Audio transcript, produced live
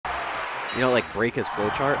you know, like break his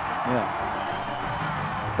flowchart. Yeah.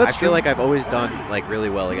 I feel like I've always done like really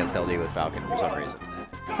well against LD with Falcon for some reason.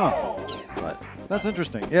 Huh. But that's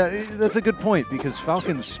interesting. Yeah, that's a good point because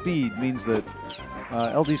Falcon's speed means that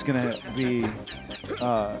LD's going to be,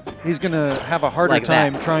 he's going to have a harder like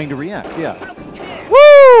time that. trying to react. Yeah.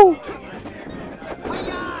 Woo!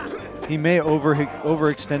 He may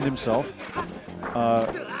overextend himself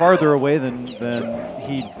farther away than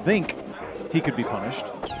he'd think he could be punished.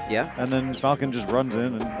 Yeah. And then Falcon just runs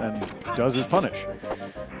in and does his punish.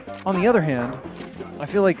 On the other hand, I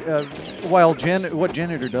feel like while what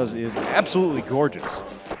Janitor does is absolutely gorgeous,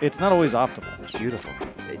 it's not always optimal. Beautiful.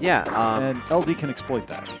 Yeah. And LD can exploit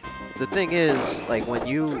that. The thing is, like when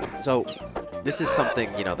you, so this is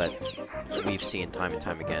something, you know, that we've seen time and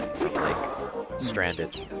time again from like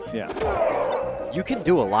Stranded. Yeah. You can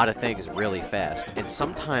do a lot of things really fast, and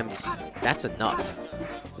sometimes that's enough.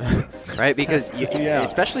 Right? Because yeah.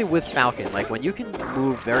 especially with Falcon, like when you can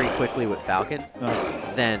move very quickly with Falcon,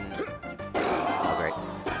 then oh great,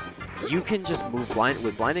 you can just move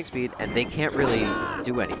with blinding speed, and they can't really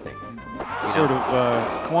do anything. Sort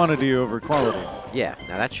of quantity over quality. Yeah.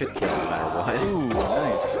 Now that should kill no matter what. Ooh,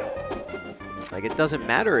 nice. Like it doesn't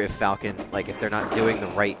matter if Falcon, like if they're not doing the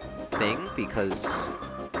right thing, because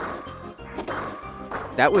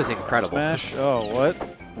that was incredible. Smash. Oh, what?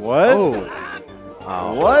 What? Oh.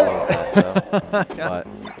 Oh, what? That, but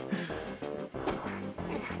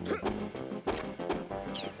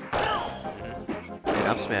and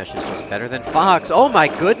up smash is just better than Fox. Oh my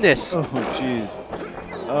goodness! Oh jeez.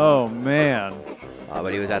 Oh man.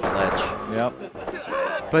 But he was at the ledge.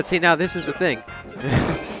 Yep. But see, now this is the thing.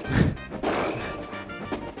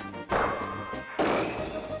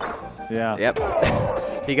 Yeah. Yep.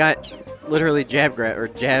 He got literally jab grab or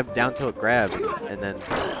jab down tilt grab, and then.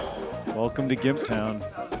 Welcome to Gimp Town.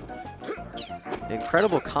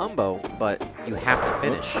 Incredible combo, but you have to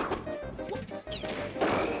finish.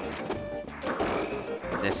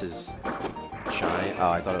 And this is Shine. Oh,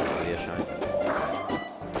 I thought it was going to be a Shine.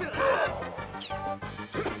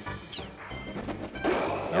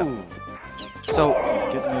 Yep. So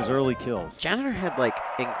getting those early kills. Janitor had like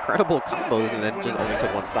incredible combos and then just only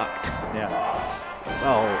took one stock. Yeah.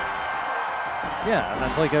 So yeah, and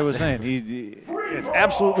that's like I was saying. It's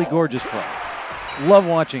absolutely gorgeous play. Love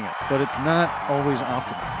watching it, but it's not always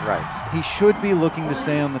optimal. Right. He should be looking to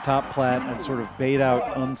stay on the top plat and sort of bait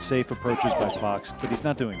out unsafe approaches by Fox, but he's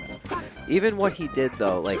not doing that. Even what he did,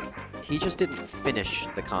 though, like, he just didn't finish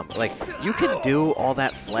the combo. Like, you can do all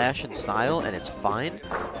that flash and style, and it's fine,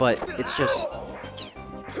 but it's just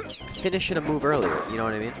finishing a move earlier. You know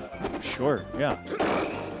what I mean? Sure, yeah.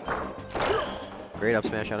 Great up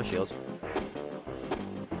smash out of shields.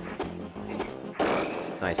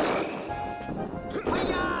 Nice.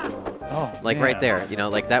 Oh, like man. right there, you know,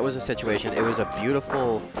 like that was a situation. It was a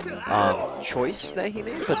beautiful choice that he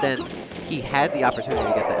made, but then he had the opportunity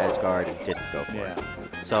to get the edge guard and didn't go for it.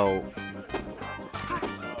 So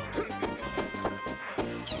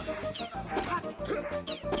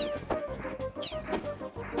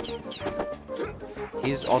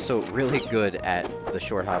he's also really good at the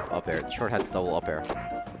short hop up air, short hop double up air,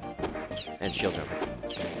 and shield jumping.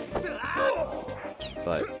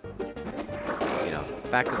 But you know,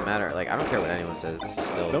 fact of the matter, like I don't care what anyone says, this is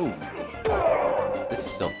still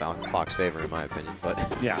Fox's favor in my opinion. But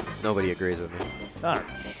yeah, nobody agrees with me. I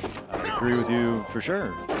agree with you for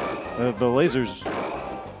sure. The lasers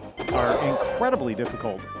are incredibly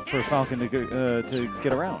difficult for Falcon to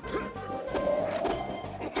get around.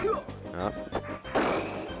 I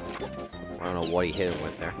don't know what he hit him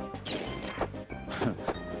with there.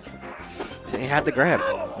 He had the grab.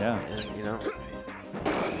 Yeah. And, you know.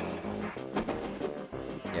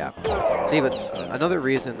 Yeah. See, but another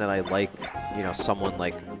reason that I like, you know, someone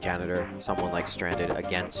like Janitor, someone like Stranded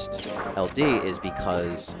against LD is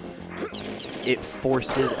because it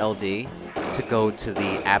forces LD to go to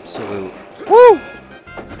the absolute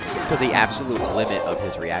limit of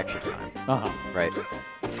his reaction time. Right?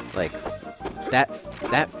 Like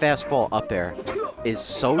that fast fall up air is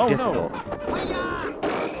so difficult. No.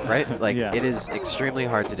 Right? Like it is extremely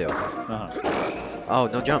hard to do. Oh,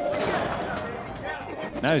 no jump.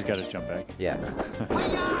 Now he's got his jump back. Yeah.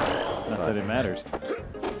 Not that it matters.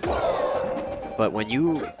 But when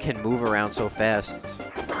you can move around so fast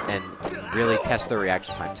and really test the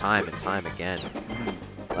reaction time and time again,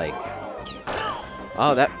 like,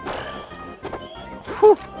 oh, that.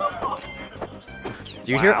 Whew.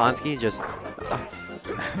 Do you hear Ansky just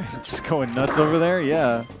just going nuts over there?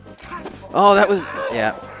 Yeah. Oh, that was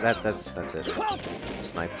that's it.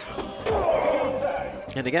 Sniped.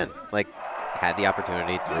 And again, like, had the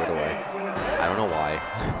opportunity, threw it away. I don't know why.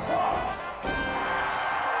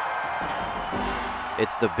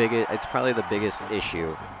 It's the biggest. It's probably the biggest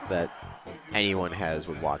issue that anyone has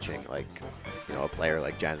with watching, like, you know, a player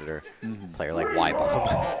like Janitor, a player like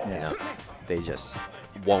Y-Bomb. You know, they just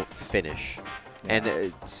won't finish. And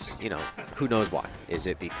it's, you know, who knows why? Is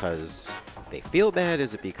it because they feel bad?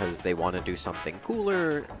 Is it because they want to do something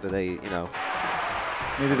cooler? Do they, you know?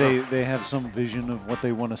 Maybe they have some vision of what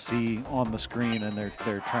they want to see on the screen, and they're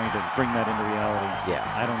trying to bring that into reality. Yeah.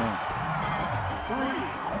 I don't know.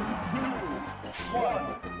 3, 2, 1,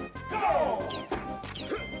 go!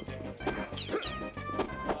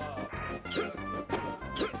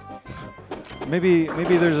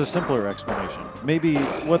 Maybe there's a simpler explanation. Maybe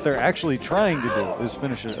what they're actually trying to do is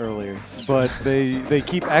finish it earlier, but they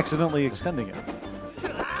keep accidentally extending it.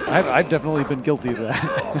 I've definitely been guilty of that.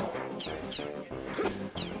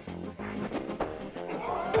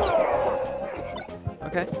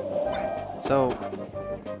 Okay. So.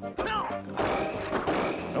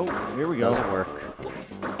 Oh, here we go. Doesn't work.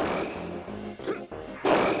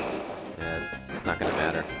 Yeah, it's not gonna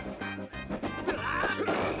matter.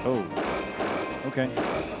 Oh. Okay.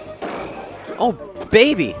 Oh,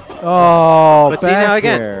 baby! Oh, but see now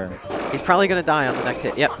again, there. he's probably gonna die on the next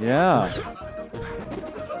hit. Yep. Yeah.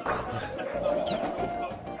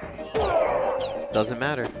 Doesn't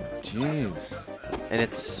matter. Jeez. And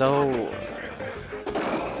it's so.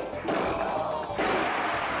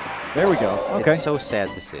 There we go. Okay. It's so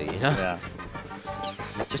sad to see, you know? Yeah.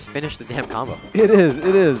 Just finish the damn combo. It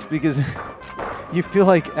is, because you feel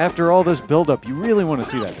like after all this buildup, you really want to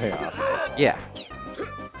see that payoff. Yeah.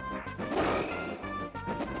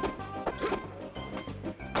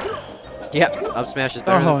 Yep, up smash is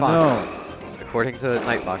better than Fox. No. According to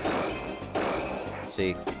Night Fox.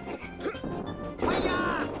 See.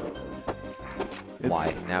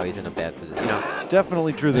 Why? Now he's in a bad position. You know?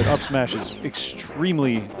 Definitely true that up smash is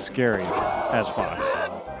extremely scary as Fox.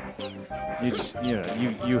 You just, you know,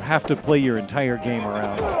 you have to play your entire game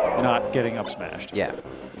around not getting up smashed. Yeah.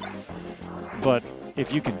 But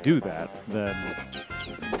if you can do that, then,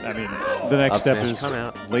 I mean, the next step is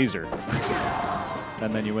laser.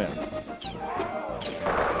 And then you win.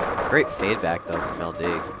 Great fade back, though, from LD.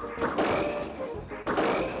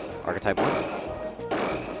 Archetype 1.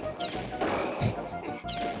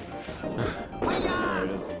 There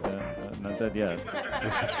it is. Not dead yet.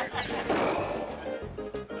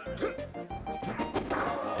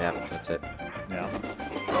 Yeah, that's it. Yeah.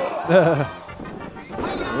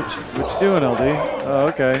 What you doing, LD? Oh,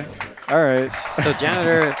 okay. All right. So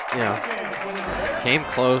Janitor, you know, came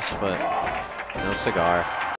close, but no cigar.